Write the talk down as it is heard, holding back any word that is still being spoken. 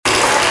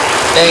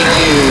Thank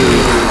you,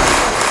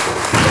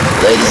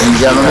 ladies and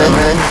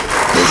gentlemen.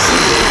 This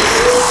is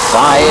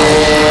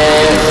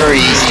Fire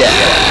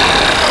Freestyle,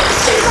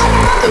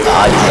 the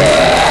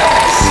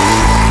podcast.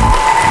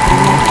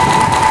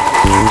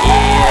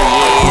 Yeah.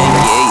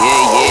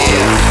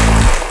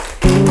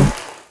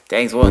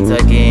 Thanks once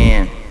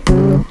again,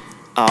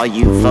 all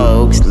you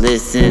folks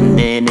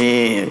listening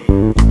in.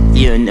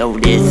 You know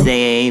this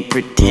ain't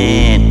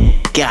pretend.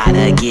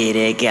 Gotta get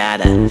it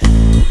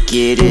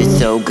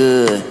so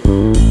good,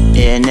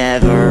 it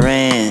never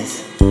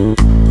ends.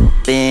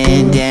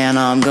 Bend down,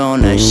 I'm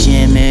gonna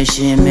shimmy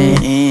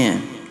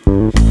in.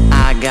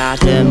 I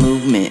got the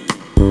movement,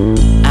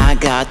 I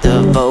got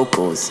the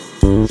vocals.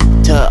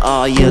 To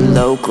all your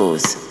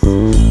locals,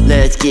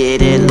 let's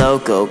get it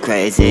loco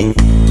crazy.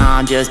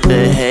 I'm just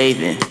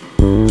behaving,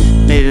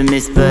 maybe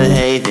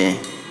misbehaving.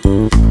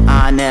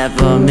 I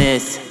never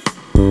miss,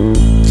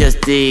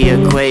 just the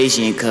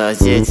equation,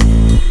 cause it's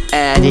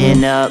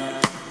adding up.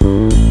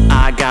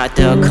 I got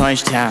the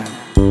crunch time,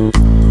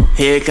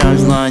 here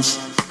comes lunch,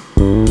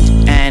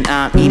 and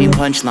I'm eating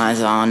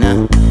punchlines on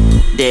a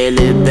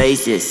daily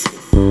basis.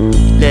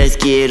 Let's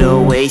get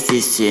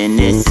Oasis in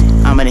this.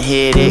 I'm gonna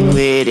hit it,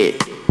 quit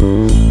it,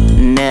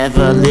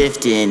 never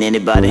lifting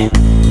anybody,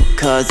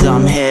 cause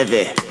I'm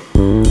heavy.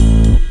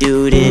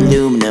 Do the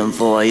aluminum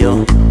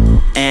foil,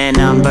 and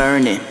I'm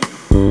burning,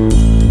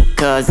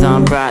 cause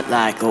I'm bright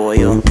like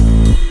oil.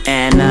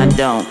 And I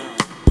don't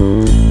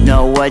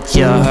know what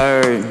you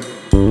heard,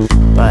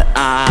 but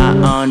I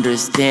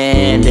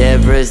understand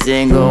every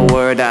single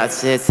word I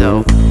said.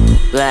 So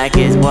black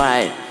is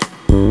white,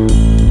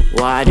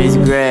 white is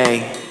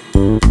gray.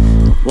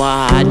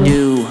 Why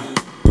do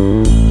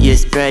you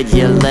spread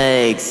your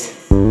legs?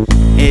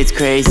 It's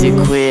crazy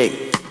quick,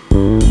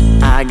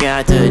 I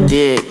got the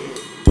dick.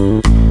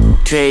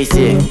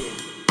 Tracy,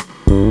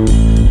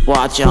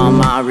 watch on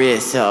my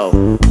wrist, so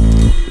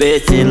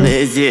listen,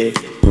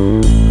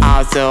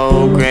 I'm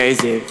so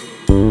crazy.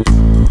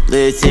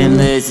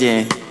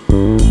 Listen,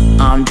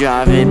 I'm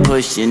driving,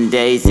 pushing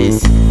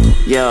daisies.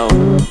 Yo,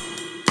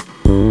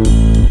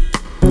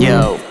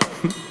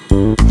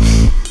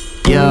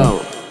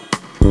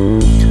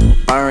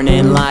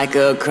 burning like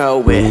a crow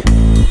with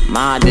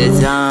my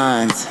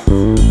designs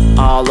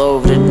all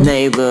over the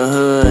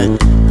neighborhood.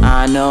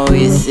 I know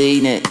you've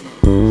seen it.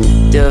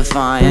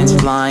 Defiance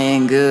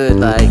flying good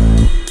like,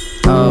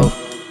 oh,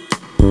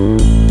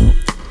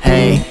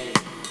 hey,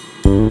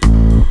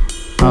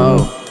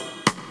 oh,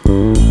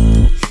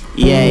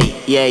 yeah,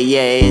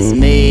 it's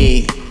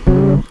me,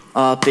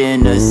 up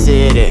in the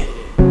city,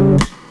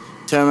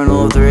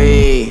 Terminal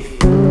 3,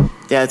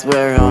 that's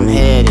where I'm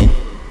heading.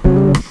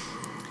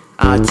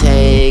 I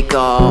take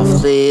off,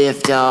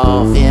 lift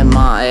off in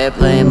my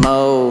airplane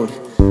mode.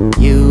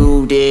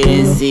 You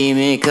didn't see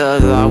me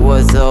cause I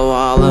was so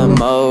all in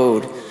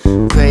mode.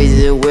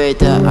 Crazy with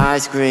the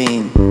ice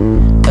cream,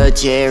 a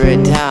cherry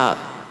top.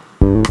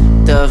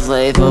 The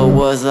flavor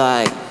was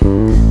like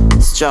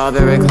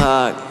strawberry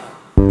clock.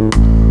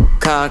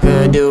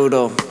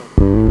 Cock-a-doodle,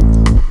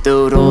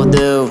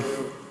 doodle-doo.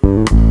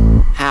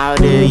 How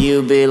do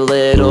you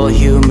belittle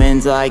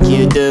humans like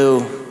you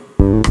do?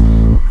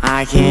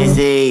 I can't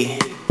see,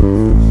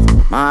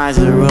 my eyes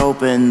are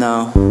open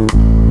though.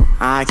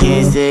 I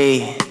can't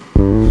see,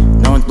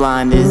 no one's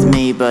blind as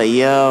me, but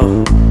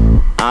yo,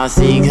 I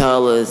see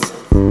colors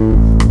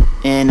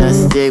in a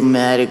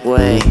stigmatic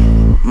way.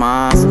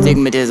 My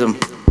stigmatism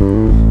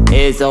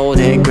is old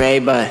and gray,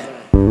 but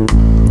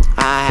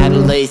I had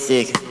a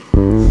LASIK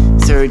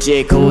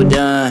surgical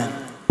done.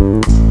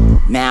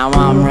 Now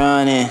I'm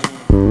running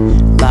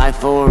like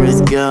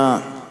Forrest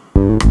Gump.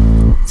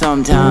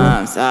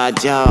 Sometimes I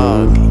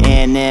jog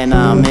and then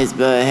I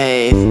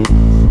misbehave.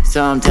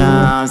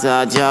 Sometimes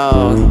I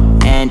jog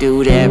and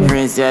do that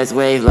princess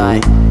wave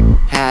like,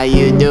 how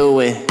you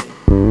doing?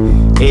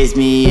 It's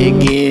me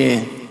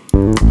again.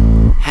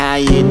 How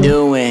you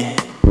doing?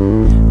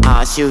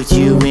 I'll shoot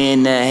you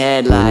in the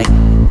head like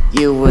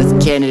you was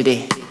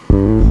Kennedy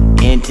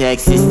in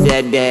Texas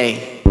that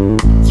day.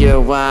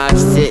 Your wife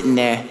sitting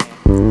there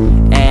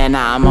and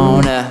I'm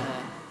on a,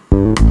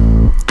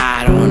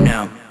 I don't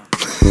know,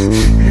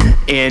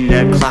 in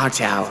the clock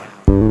tower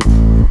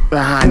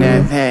behind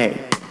that thing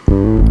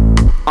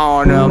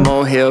on a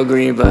molehill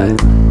green,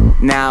 but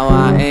now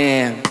I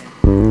am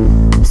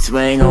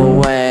swing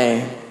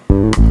away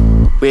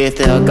with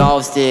a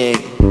golf stick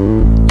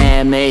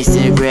and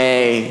Mason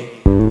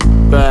Gray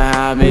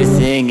behind me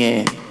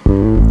singing.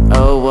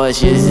 Oh, what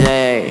she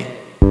say?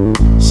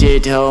 She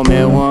told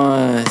me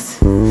once.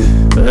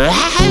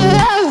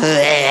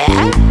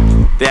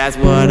 That's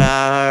what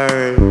I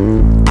heard.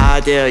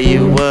 I'll tell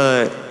you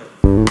what,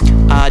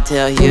 I'll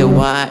tell you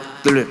what,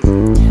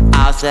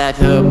 I'll slap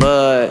her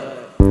butt.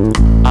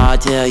 I'll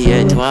tell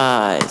you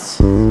twice,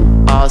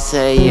 I'll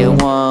say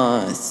it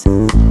once,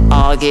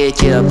 I'll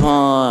get you a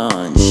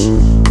punch.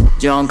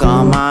 Drunk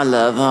on my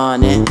love,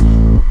 honey,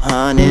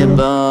 honey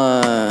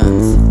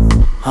buns,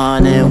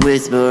 honey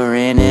whisper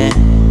in it,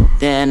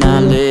 then I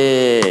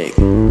lick.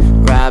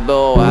 Right,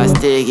 boy, I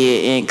stick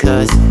it in,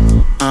 cause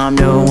I'm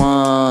the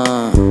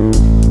one.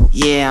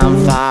 Yeah, I'm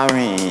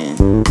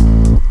firing.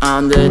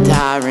 I'm the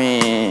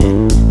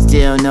tyrant,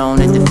 still known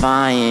as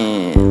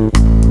Defiant.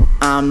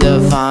 I'm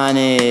the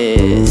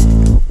finest,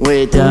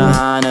 with the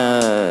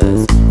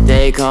honors.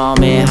 They call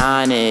me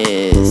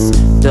Highness,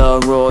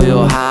 the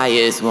royal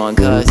highest one,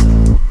 'cause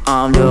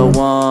I'm the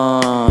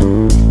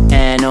one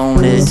and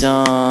only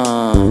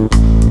son.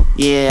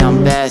 Yeah,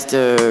 I'm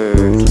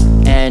bastard,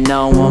 and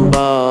no one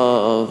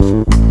above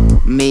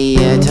me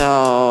at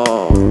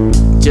all,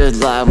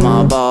 just like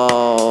my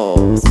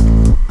balls.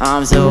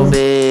 I'm so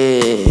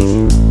big,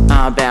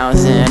 I'm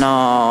bouncing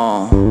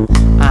on.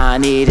 I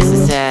need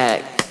a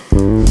sack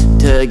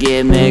to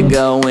get me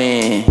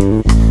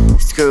going.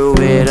 Screw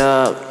it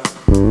up,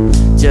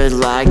 just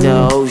like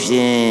the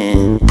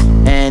ocean,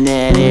 and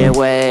then it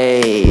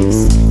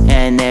waves,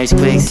 and there's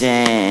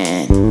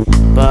quicksand.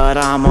 But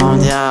I'm on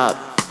top,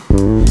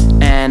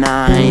 and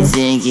I ain't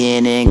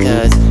sinking in,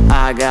 'cause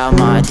I got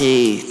my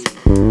teeth,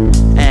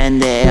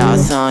 and they are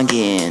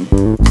sunken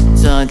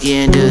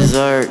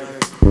dessert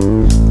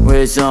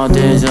with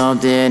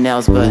something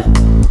else. But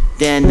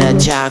then the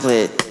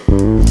chocolate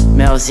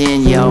melts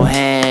in your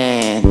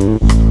hand.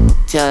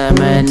 Tell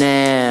him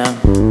now,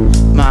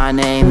 my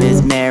name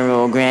is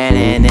Meryl Grant,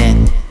 and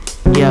then,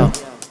 yo,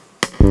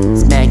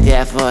 smack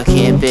that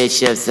fucking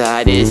bitch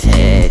upside his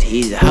head.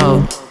 He's a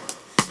hoe.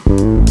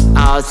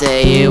 I'll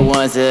say it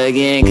once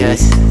again,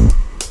 'cause,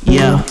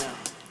 yo,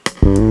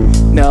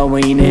 no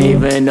one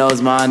even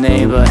knows my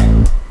name, but,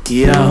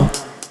 yo,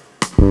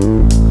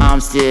 I'm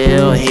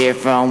still here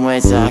from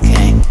whence I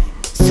came.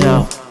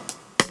 So,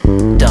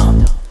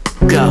 don't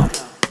go,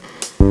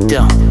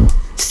 don't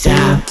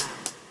stop,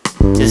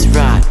 just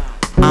rock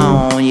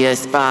on your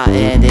spot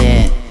and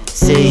then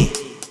see.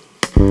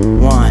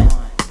 One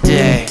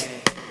day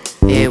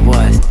it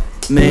was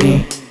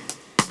me,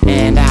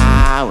 and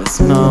I was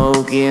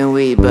smoking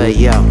weed, but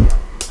yo,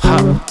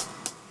 huh,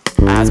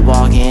 I was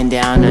walking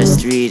down the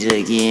street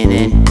again,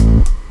 and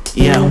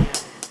yo,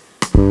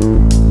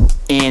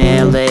 in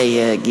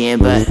LA again,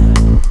 but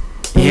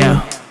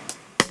yo,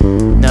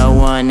 no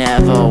one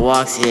ever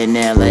walks in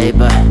LA,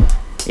 but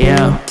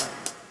yo,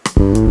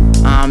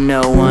 I'm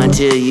no one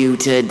to you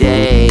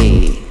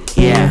today.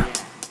 Yeah,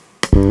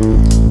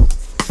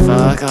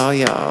 fuck all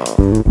y'all.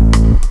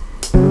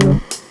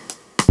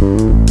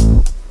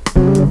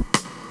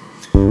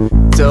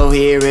 So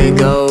here it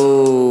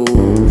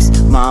goes,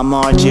 my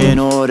marching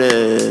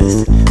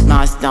orders,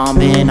 my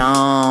stomping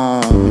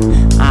on.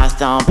 I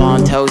stomp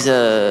on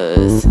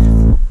toes.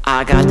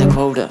 I got the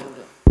quota,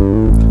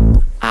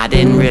 I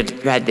didn't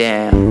write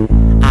down.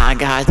 I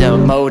got the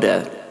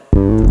motor,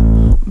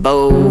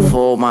 bow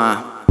for my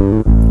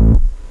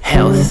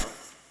health,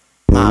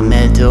 my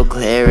mental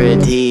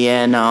clarity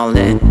and all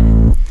that.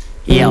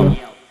 Yo,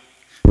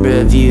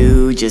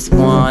 review just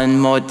one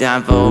more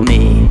time for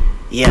me.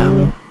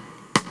 Yo,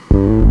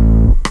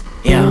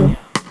 yo,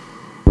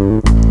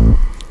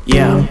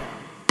 yo.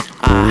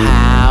 I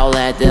howl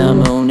at the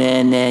moon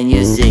and then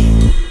you see.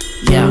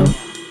 Yo,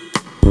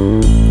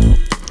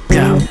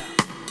 go.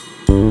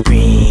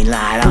 Green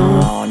light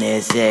on,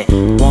 it say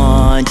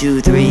 1,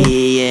 2,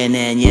 3, and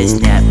then you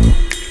snap.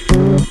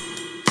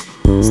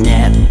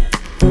 Snap.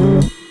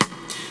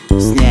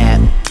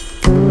 Snap.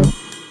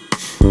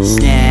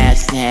 Snap,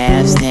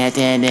 snap, snap,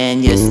 and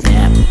then you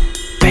snap.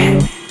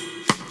 Back.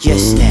 You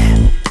snap.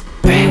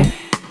 Back.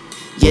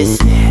 You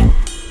snap.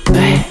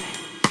 Back.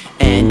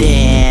 And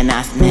then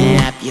I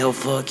snap your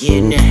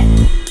fucking neck.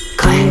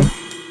 Clap.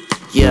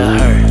 You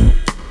heard.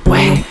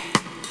 Whack.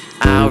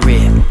 I'll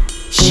rip.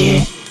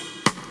 Shit.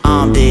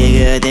 I'm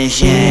bigger than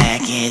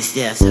Shaq and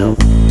Steph, so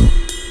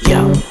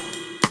yo,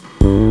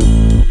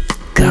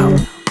 go.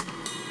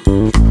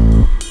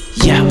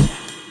 Yo,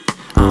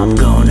 I'm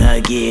gonna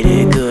get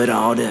it good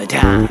all the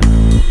time.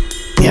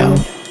 Yo,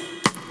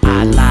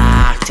 I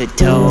like to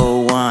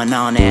toe one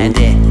on and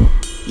then,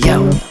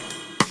 yo,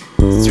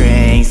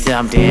 string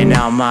something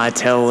on my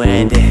toe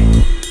and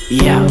then,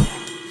 yo,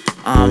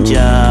 I'm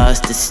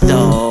just a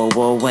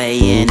stowaway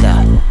in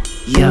the,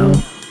 yo,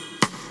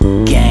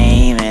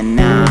 game, and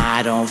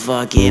I don't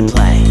fucking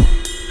play.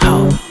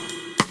 Ho,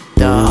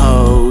 the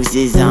hose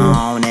is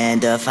on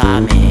and the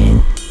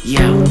fireman,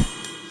 yo,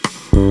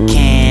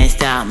 can't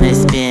stop me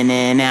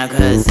spinning out,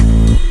 'cause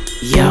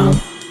yo,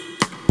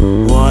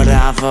 what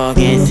I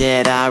fucking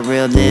said I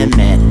really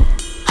meant.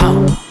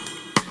 Ho,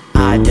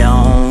 I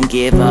don't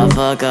give a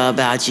fuck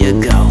about your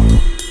go,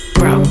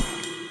 bro.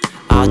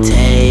 I'll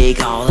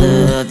take all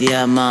of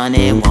your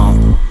money,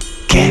 won't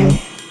care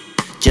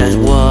just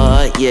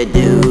what you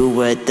do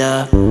with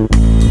the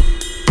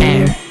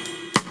air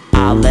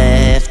I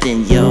left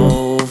in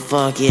your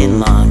fucking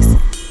lungs,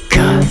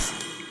 'cause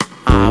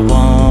I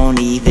won't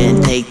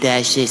even take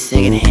that shit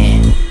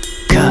secondhand,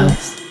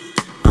 'cause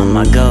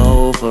I'ma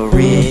go for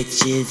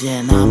riches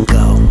and I'm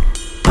go,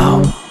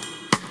 oh,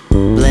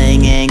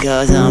 blingin'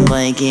 'cause I'm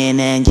blinking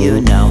and you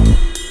know,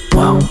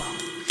 whoa,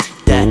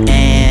 the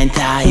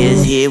anti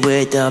is here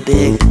with the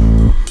big,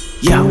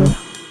 yo.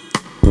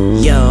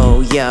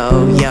 Yo,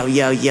 yo, yo,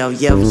 yo, yo,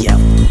 yo, yo.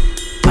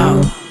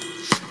 Oh,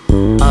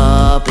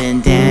 up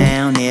and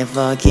down,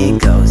 fucking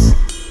goes.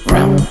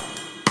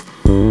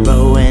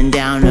 Rolling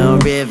down the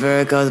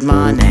river goes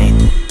my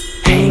name.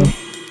 Hey,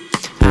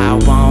 I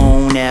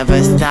won't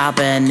ever stop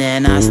and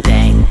then I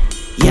stay.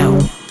 Yo,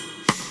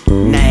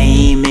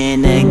 name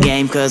in the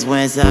game cause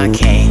once I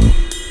came,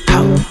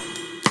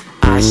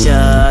 I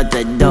shut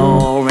the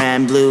door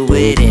and blew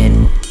it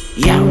in.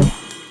 Yo,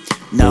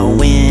 no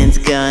wind's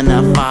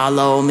gonna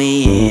follow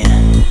me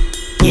in.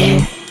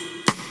 Yeah,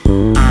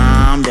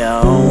 I'm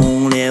the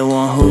only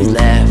one who's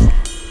left.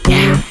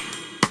 Yeah,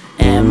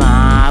 and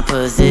my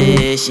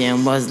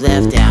position was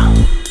left out.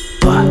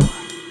 But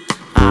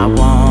I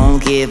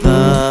won't give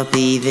up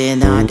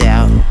even I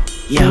doubt.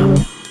 Yo,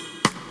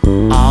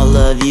 all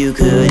of you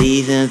could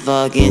even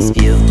fucking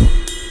spew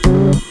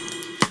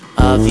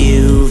a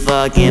few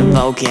fucking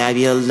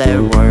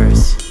vocabulary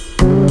words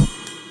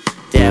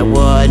that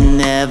would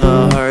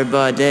never hurt,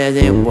 but that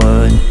it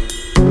would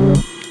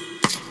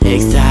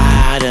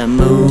excite a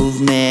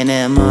movement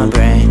in my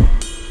brain.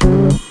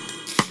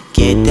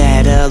 Get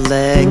that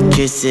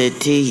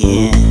electricity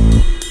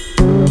in.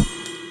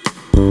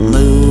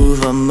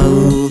 Move a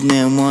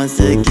movement once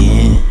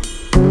again.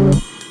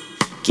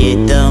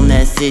 Get the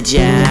message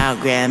out,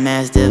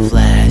 Grandmaster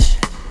Flash.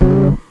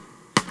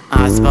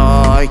 I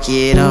spark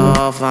it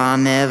off, I'll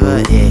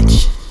never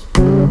itch.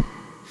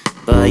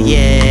 But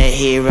yeah,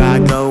 here I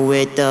go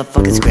with the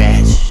fucking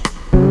scratch.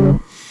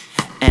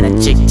 And I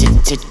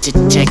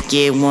check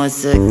it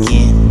once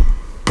again.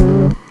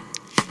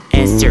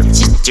 And search,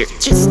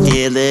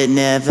 still it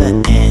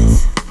never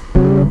ends.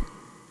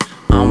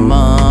 I'm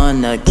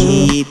gonna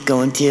keep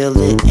going till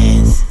it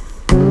ends.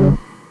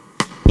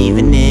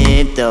 Even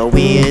if the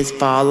wheels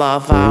fall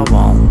off, I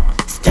won't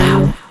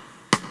stop.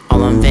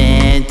 I'll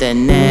invent the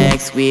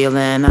next wheel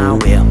and I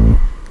will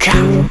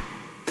cop.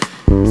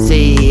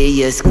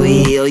 See you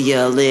squeal,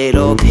 you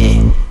little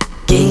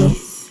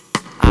piggies.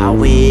 I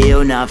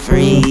will not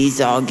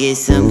freeze, I'll get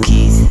some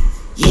keys.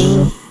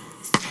 Yes,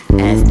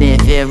 and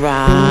sniff it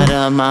right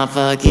up my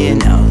fucking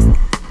nose.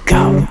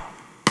 Go.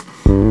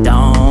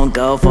 Don't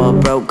go for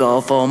broke,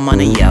 go for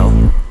money,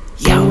 yo.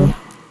 Yo.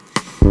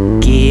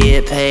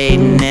 Get paid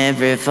in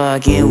every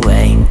fucking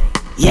way.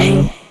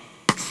 Yeah.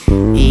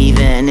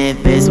 Even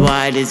if it's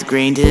white, it's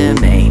green to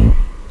me.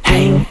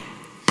 Hey,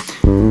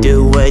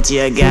 do what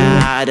you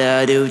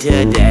gotta do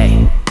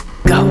today.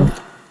 Go.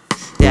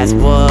 That's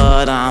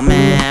what I'm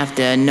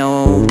after,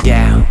 no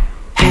doubt.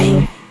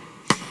 Hey,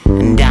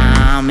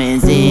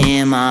 diamonds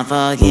in my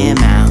fucking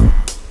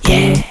mouth.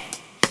 Yeah,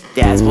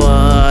 that's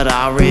what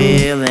I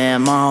really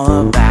am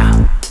all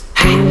about.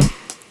 Hey,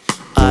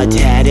 a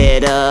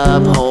tatted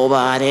up whole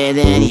body,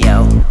 then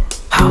yo,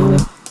 ho.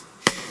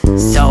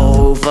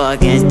 So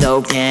fucking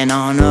stoked and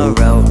on the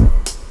road.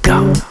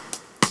 Go.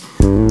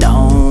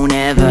 Don't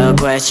ever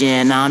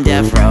question, I'm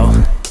death row.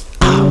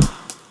 Oh.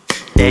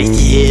 They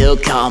still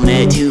call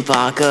me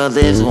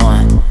Tupacalypse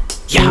One.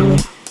 Yo,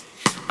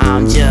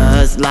 I'm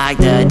just like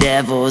the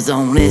devil's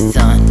only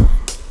son.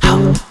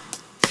 Oh.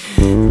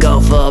 Go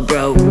for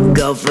broke,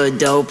 go for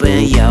dope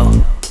and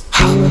yo.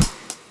 Oh.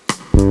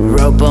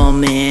 Rope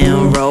 'em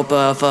in, rope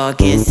a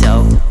fucking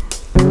soap.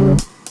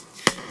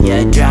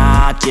 You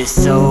dropped your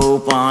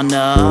soap on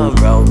the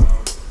rope.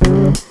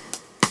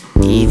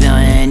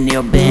 Even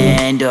you'll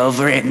bend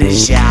over in the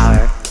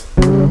shower.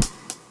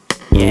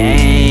 You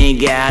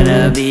ain't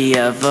gotta be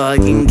a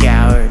fucking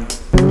coward.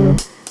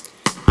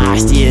 I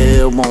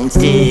still won't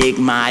stick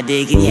my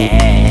dick in your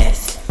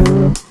ass.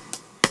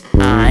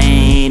 I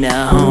ain't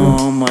a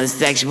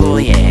homosexual,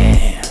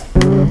 yeah.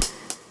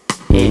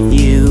 If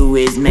you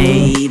is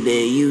maybe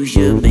you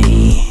should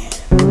be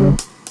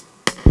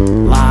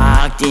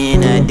locked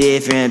in a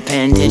different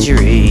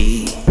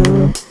penitentiary.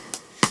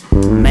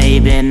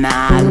 Maybe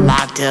not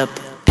locked up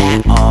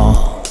at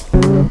all.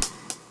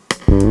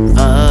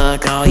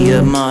 Fuck all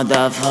your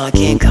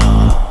motherfucking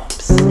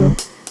cops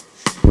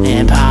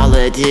and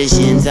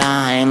politicians,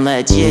 I ain't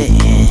let you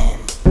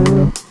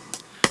in.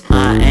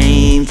 I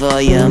aim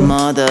for your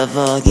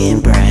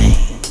motherfucking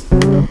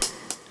brain.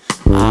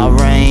 I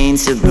reign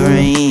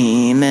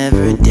supreme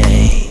every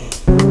day,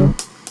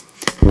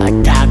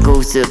 like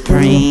Taco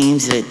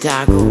Supremes at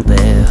Taco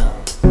Bell.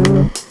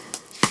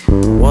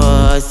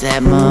 What's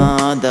that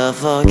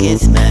motherfucking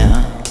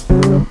smell?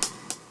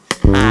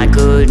 I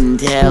couldn't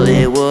tell,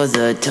 it was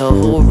a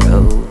toll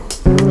road.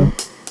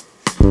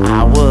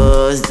 I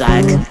was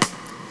like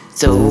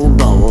so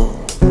bold,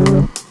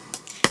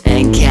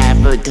 and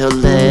capital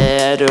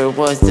letter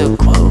was the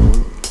quote.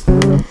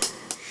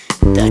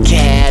 The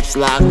caps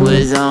lock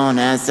was on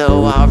and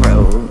so I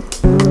wrote,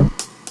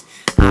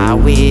 I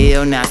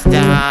will not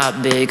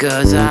stop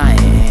because I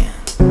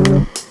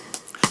am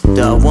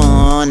the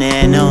one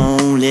and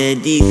only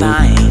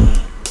Defiant.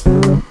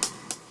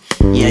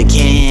 You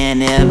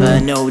can't ever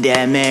know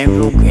that man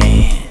real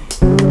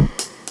grand.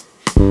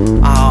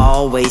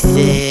 Always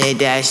said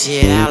that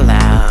shit out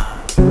loud.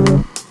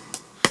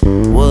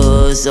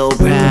 Was so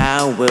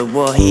proud with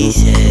what he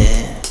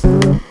said.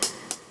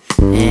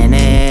 And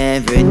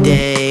every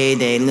day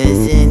they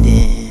listened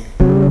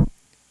in.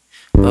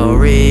 For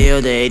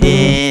real, they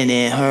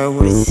didn't hear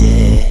what he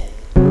said.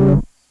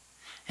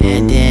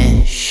 And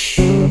then, shh,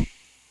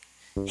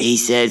 he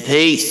said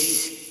peace.